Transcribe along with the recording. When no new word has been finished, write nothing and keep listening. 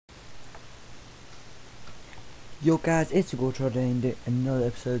Yo guys, it's your girl and another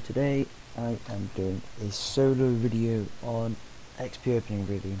episode. Today I am doing a solo video on XP opening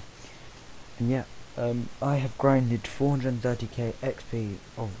really. And yeah, I have grinded 430k XP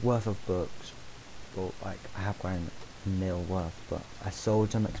of worth of books. Well, like I have grinded nil worth, but I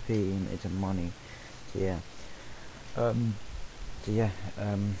sold some XP and made some money. So yeah. Um so yeah,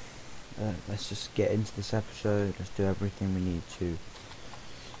 let's just get into this episode. Let's do everything we need to.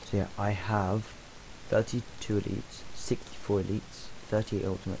 So yeah, I have 32 elites, 64 elites, 38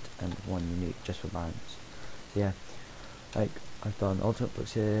 ultimate, and 1 unique just for balance. So yeah, like I've done ultimate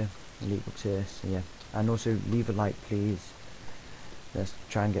books here, elite books here, so yeah. And also leave a like please. Let's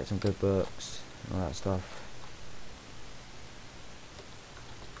try and get some good books and all that stuff.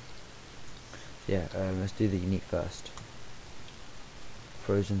 So yeah, let's do the unique first.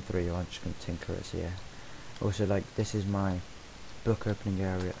 Frozen 3, I'm just going to tinker it, so yeah. Also like this is my book opening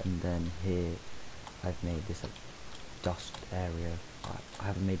area, and then here I've made this like dust area. I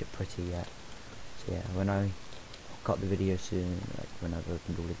haven't made it pretty yet, so yeah, when I got the video soon, like when I've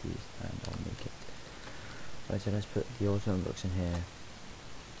opened all of these, and I'll make it. Right, so let's put the ultimate books in here,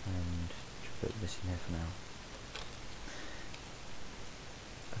 and put this in here for now.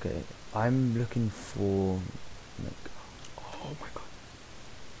 Okay, I'm looking for like, oh my god,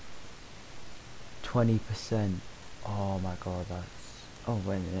 20%. Oh my god, that's, oh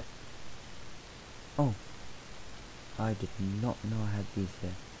wait a minute. Oh, I did not know I had these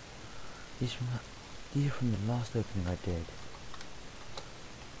here. These are from the last opening I did.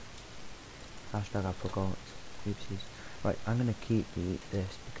 Hashtag I forgot. Oopsies. Right, I'm gonna keep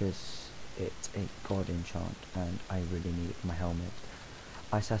this because it's a god enchant and I really need it for my helmet.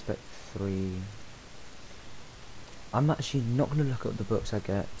 Ice aspect 3. I'm actually not gonna look at the books I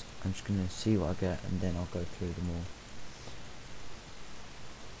get. I'm just gonna see what I get and then I'll go through them all.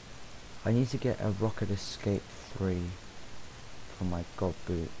 I need to get a rocket escape 3 for my god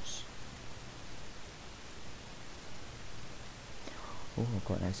boots. Oh, I've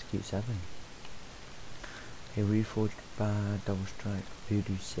got an execute 7. A reforged bad double strike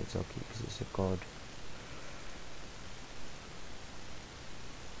voodoo 6 I'll keep because it's a god.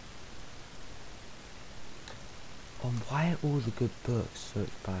 Why are all the good books such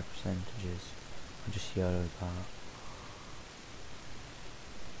bad percentages? I'll just yellow that.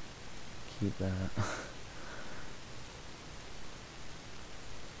 Keep that.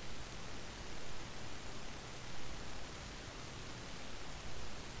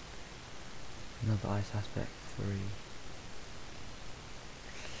 Another ice aspect 3.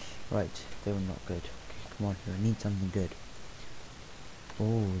 Right, they were not good. Okay, come on here, I need something good.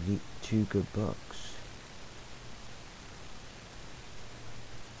 Oh, the 2 good books.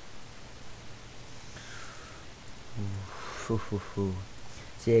 Ooh.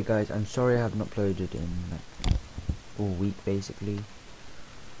 So yeah guys, I'm sorry I haven't uploaded in like all week basically.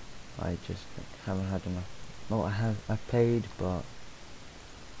 I just haven't had enough. Well, I've played, but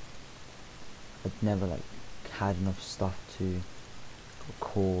I've never like had enough stuff to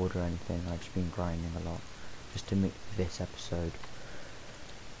record or anything. I've just been grinding a lot just to make this episode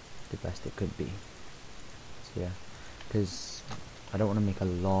the best it could be. So yeah, because I don't want to make a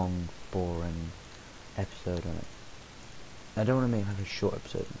long boring episode on it. I don't want to make like a short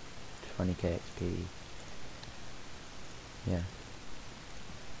episode, 20k XP. Yeah.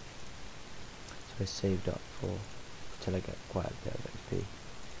 So I saved up for till I get quite a bit of XP.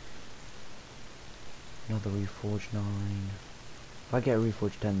 Another reforged 9. If I get a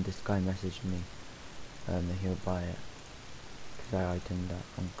reforged 10, this guy messaged me that he'll buy it because I item that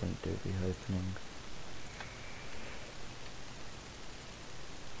I'm going to do the opening.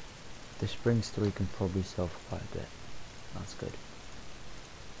 The Springs 3 can probably sell for quite a bit. That's good.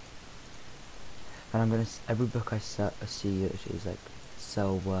 And I'm gonna every book I see which is like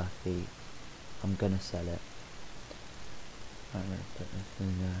sell worthy, I'm gonna sell it. I'm gonna put this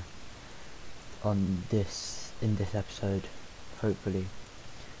in in this episode, hopefully.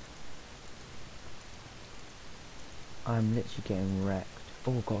 I'm literally getting wrecked.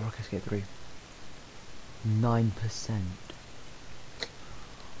 Oh god, Rocket Escape 3. 9%.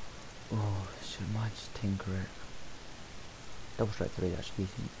 Oh, so I might just tinker it. Double strike 3, that's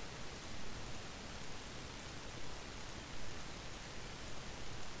decent.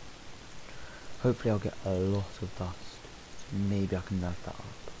 Hopefully I'll get a lot of dust, so maybe I can nerf that up.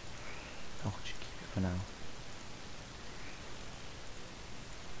 I'll just keep it for now.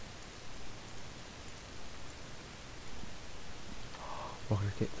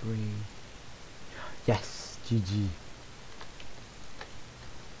 Rocket Kit 3. Yes, GG.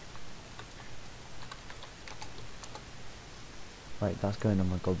 Right, that's going on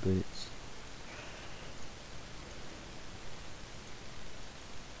my god boots.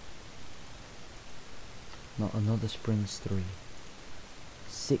 Not another Springs 3.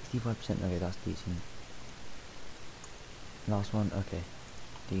 65%, okay, that's decent. Last one, okay.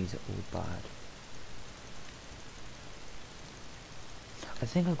 These are all bad. I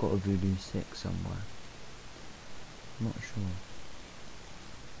think I've got a Voodoo 6 somewhere. I'm not sure.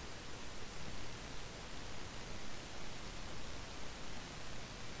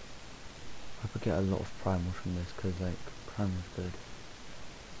 I could get a lot of primals from this because, like, primal's good.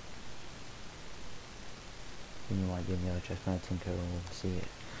 Then you might give me the other chest, when I tinker or see it.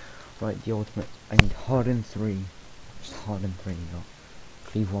 Right, the ultimate. I need Harden 3. Just Harden 3, not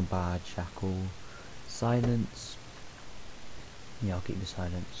Cleave 1 bad, Shackle, Silence. Yeah, I'll keep the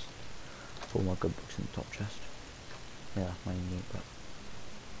Silence. Put all my good books in the top chest. Yeah, that's my unique, but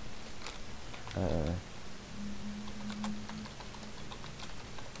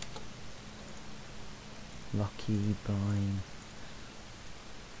Lucky, Blind.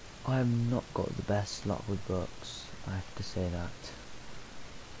 I've not got the best luck with books, I have to say that.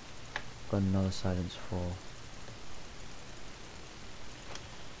 Got another Silence 4.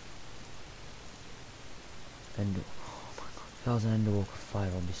 And oh my god, if I was an Underwalker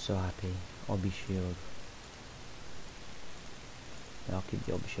 5, I'd be so happy. Obby Shield. Yeah, I'll keep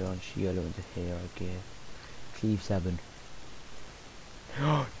the Obby Shield on Shield into Hero Gear. Cleave 7.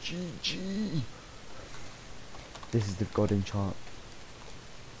 GG! This is the God enchant.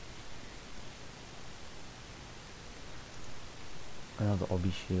 Another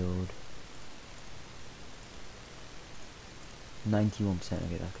Obby Shield. 91%,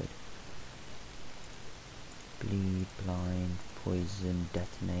 okay, that's good. Bleed, Blind, Poison,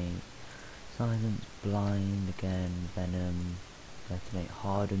 Detonate, Silence, Blind again, Venom, Detonate,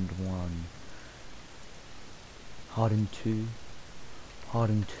 Hardened 1, Hardened 2,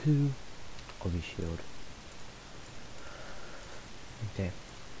 Hardened 2, Obby Shield. Okay.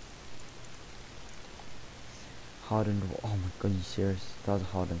 Hardened, oh my god, you serious? If that was a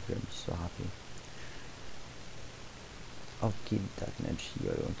Hardened 3, I'd be so happy. I'll keep Detonate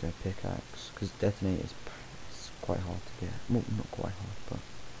Shield onto a pickaxe, because Detonate is quite hard to get. Well, not quite hard, but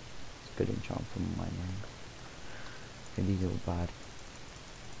it's a good enchant from my mind. Okay, these are all bad.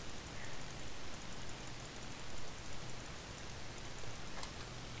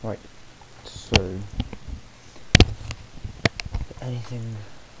 Right, so anything.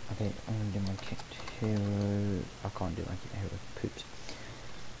 Okay, I'm gonna do my kicked hero. I can't do my kicked hero. Poops.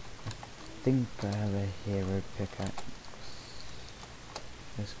 I think I have a hero pickaxe.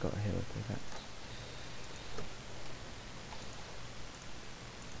 It's got a hero pickaxe.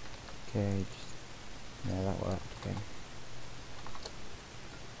 Okay, just yeah, that worked. Okay,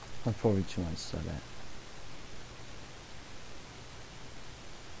 I'll probably try and sell it.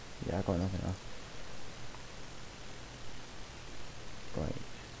 Yeah, I got nothing else. Right,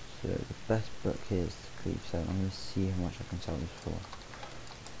 so the best book here is the Cleave 7. I'm going to see how much I can sell this for.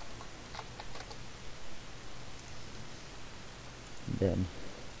 Then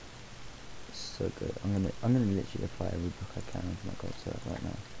it's so good. I'm gonna literally apply every book I can into my gold serve right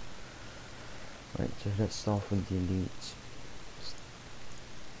now. Right, so let's start with the elite. Just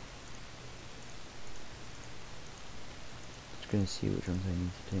gonna see which ones I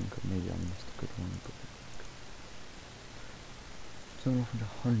need to tinker. Maybe I missed a good one, but someone offered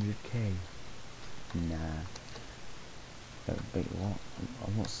 100k. Nah. Oh, wait, what?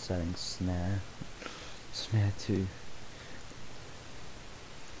 I'm not selling Snare. Snare 2.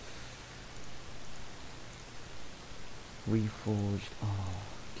 Reforged. Oh,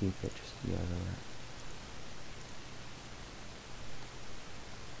 keep it just the other way.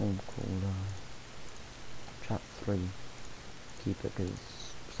 Home Caller. Trap 3. Keep it because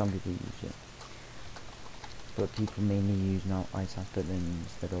some people use it. But people mainly use now Ice After them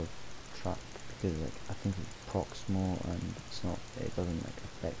instead of Trap because like I think it procs more and it's not, it doesn't like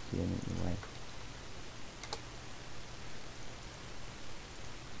affect you in any way.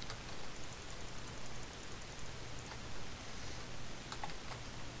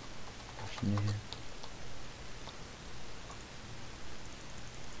 New.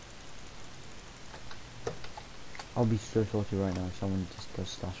 I'll be so salty right now if someone just does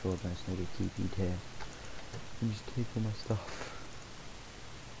slash order and it's not get TP'd here. And just take all my stuff.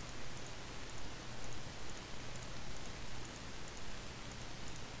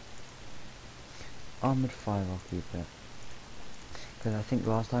 Armored 5, I'll keep it. Because I think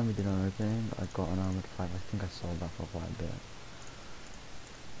last time we did an opening, I got an Armored 5. I think I sold that for quite a bit.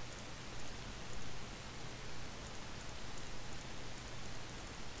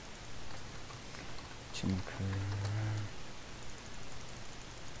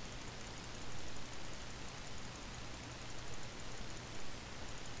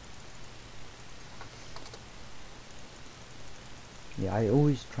 yeah, I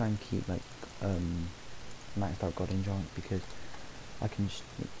always try and keep like maxed out God enchant because I can just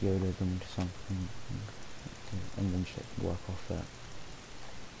YOLO them to something and then just work off that.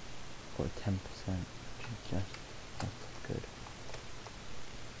 Got a 10%, which is just that's good.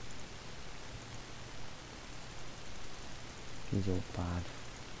 These are all bad.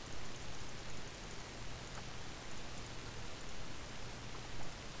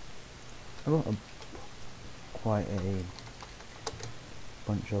 I got quite a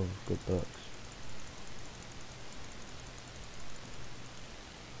bunch of good books.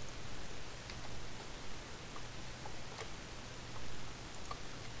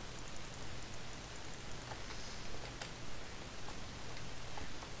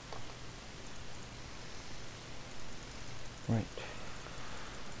 Right,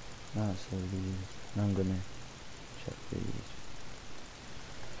 that's all these. Now I'm gonna check these.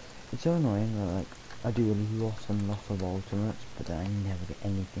 It's so annoying that like I do a lot and lot of ultimates, but then I never get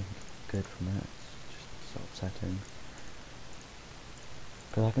anything good from it. It's just so upsetting.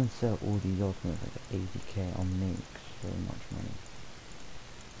 Because I can sell all these ultimates like at 80k on make so much money.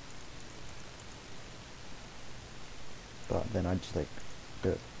 But then I just like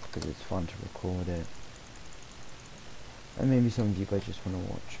do it because it's fun to record it. And maybe some of you guys just want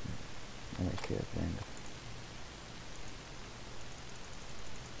to watch an XP opening.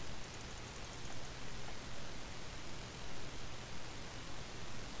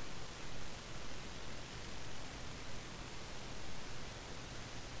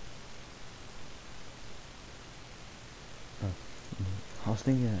 I was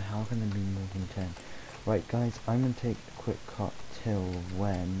thinking, how can there be more than 10? Right guys, I'm going to take a quick cut till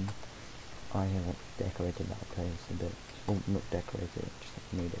when I have decorated that place a bit. Well, not decorated, just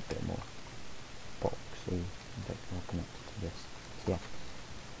like made it a bit more boxy, a bit more connected to this. So yeah,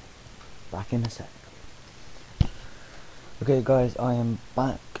 back in a sec. Okay guys, I am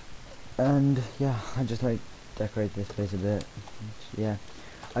back, and yeah, I just like decorate this place a bit. Yeah,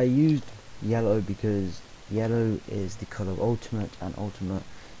 I used yellow because yellow is the colour of ultimate, and ultimate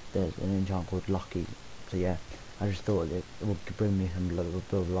there's an enchant called lucky. So yeah, I just thought it would bring me some little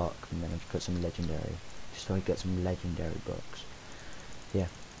bit of luck, and then I just put some legendary, just so I get some legendary books. Yeah,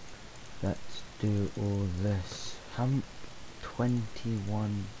 let's do all this. How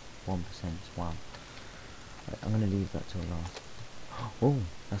 21 1%? Wow. Right, I'm gonna leave that till last. Oh,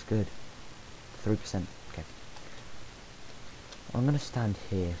 that's good. 3%. Okay. I'm gonna stand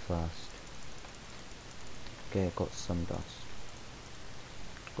here first. Okay, I got some dust.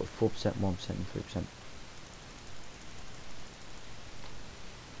 Got 4%, 1%, and 3%.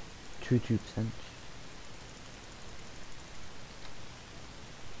 2%.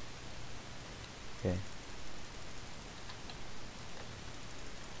 Okay.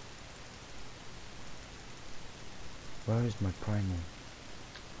 Where is my primal?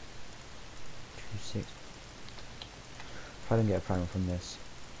 2.6. If I don't get a primal from this.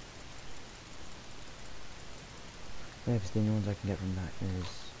 Yeah, because the only ones I can get from that is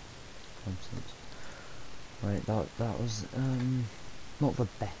nonsense. Right, that was not the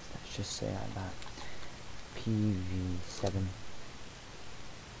best, let's just say like that. PV7.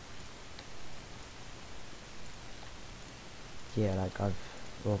 Yeah, like I've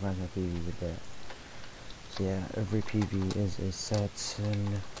organised my PV with it. So yeah, every PV is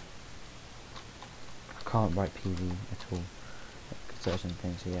certain. I can't write PV at all. Like certain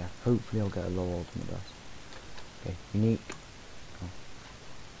things. So yeah, hopefully I'll get a low ultimate dust. Okay, unique. Oh.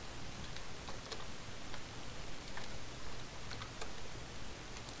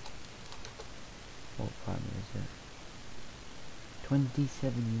 What primary is it?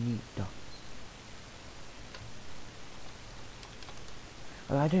 27 unique dots.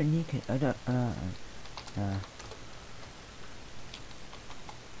 Oh, I don't need it. I don't.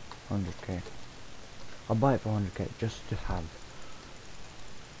 100k. I'll buy it for 100k just to have.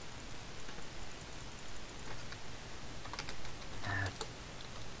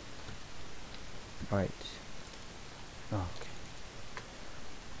 Right. Oh, okay.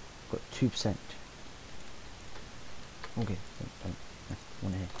 Got 2%. Okay. Don't.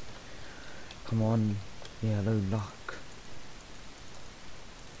 One here. Come on. Yellow luck.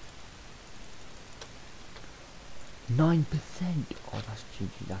 9%. Oh, that's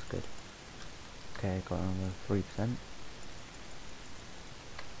GG. That's good. Okay, got another 3%.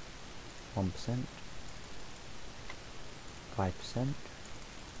 1%. 5%.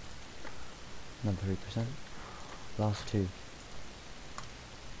 Another 3%. Last two.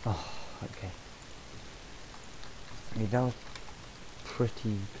 Oh, okay. Yeah, that was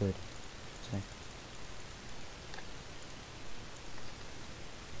pretty good. So.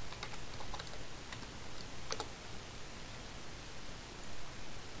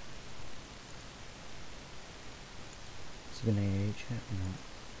 Is it gonna age it? No.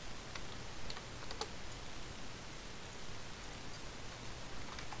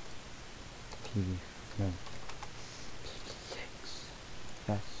 PV, no. 6.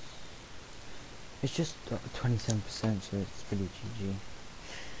 Yes. It's just 27%, so it's pretty GG.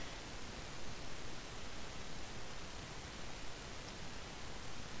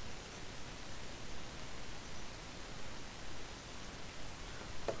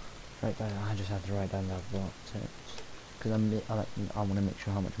 Right guys, I just have to write down that what it, because I want to make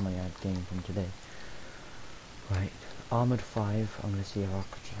sure how much money I've gained from today. Right, armored 5. I'm gonna see how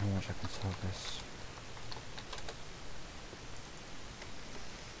much I can sell this.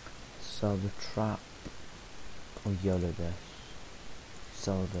 Sell the trap, or YOLO this.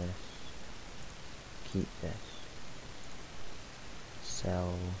 Sell this. Keep this.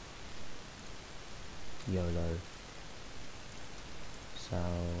 Sell. YOLO.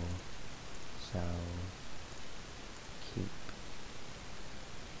 Sell. Sell. Keep.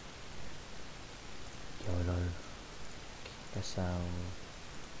 YOLO. Keep a sell.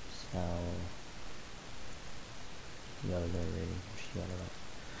 Sell. YOLO really. Just YOLO it.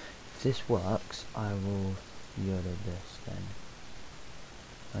 If this works, I will YOLO this then.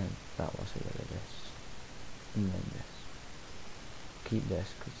 And that was a YOLO this. And then this. Keep this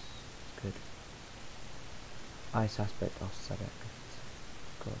because it's good. Ice aspect, I'll sell it because it's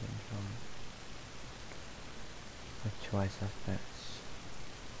golden charm. Like 2 ice aspects.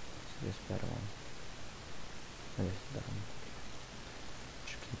 So this better one. No, this is better one.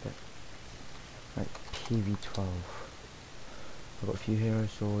 Should keep it. Right, PV12. I've got a few hero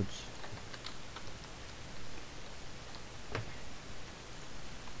swords.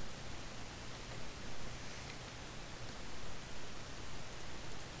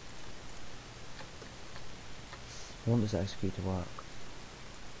 I want this execute to work.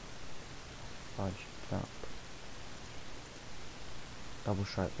 Fudge up. Double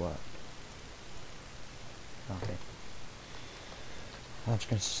strike worked. Okay. I'm just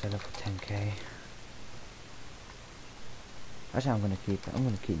gonna sell it for 10k. Actually, I'm gonna keep it. I'm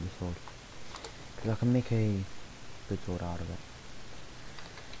gonna keep the sword because I can make a good sword out of it.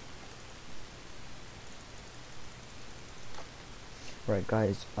 Right,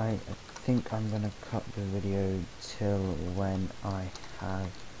 guys. I think I'm gonna cut the video till when I have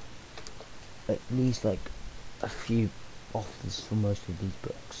at least like a few offers for most of these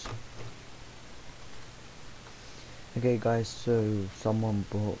books. Okay guys, so someone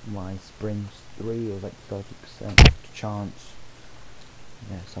bought my Springs 3, it was like 30% chance.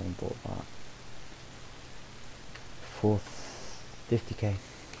 Yeah, someone bought that for 50k.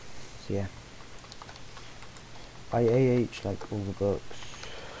 So yeah, I AH like all the books.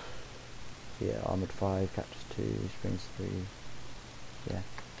 Yeah, Armored 5, Cactus 2, Springs 3. Yeah,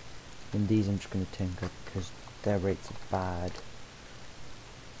 and these I'm just gonna tinker because their rates are bad.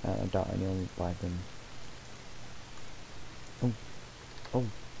 I doubt anyone will buy them.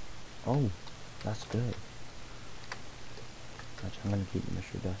 Oh, that's good. Actually, I'm gonna keep the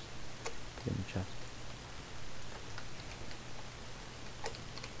mystery dust. Put it in the chest.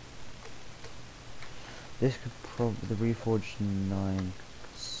 This could probably the reforged 9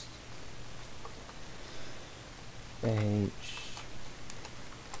 H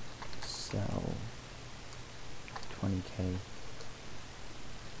sell 20k.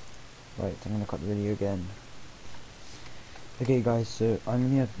 Right, I'm gonna cut the video again. Okay guys, so I'm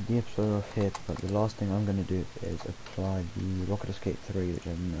gonna have the episode off here, but the last thing I'm gonna do is apply the Rocket Escape 3, which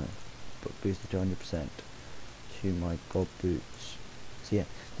I'm boosted to 100% to my gold boots. So yeah,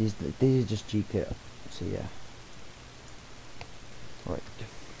 these are just G kit. So yeah, right.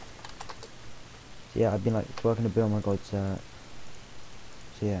 So yeah, I've been like working to build my god set.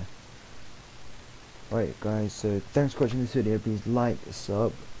 So yeah, right guys. So thanks for watching this video. Please like,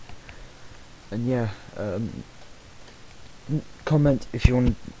 sub, and yeah, comment if you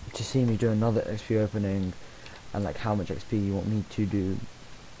want to see me do another XP opening, and like how much XP you want me to do,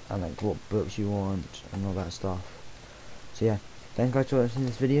 and like what books you want and all that stuff. So yeah, thanks guys for watching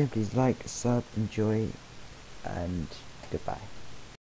this video. Please like, sub, enjoy, and goodbye.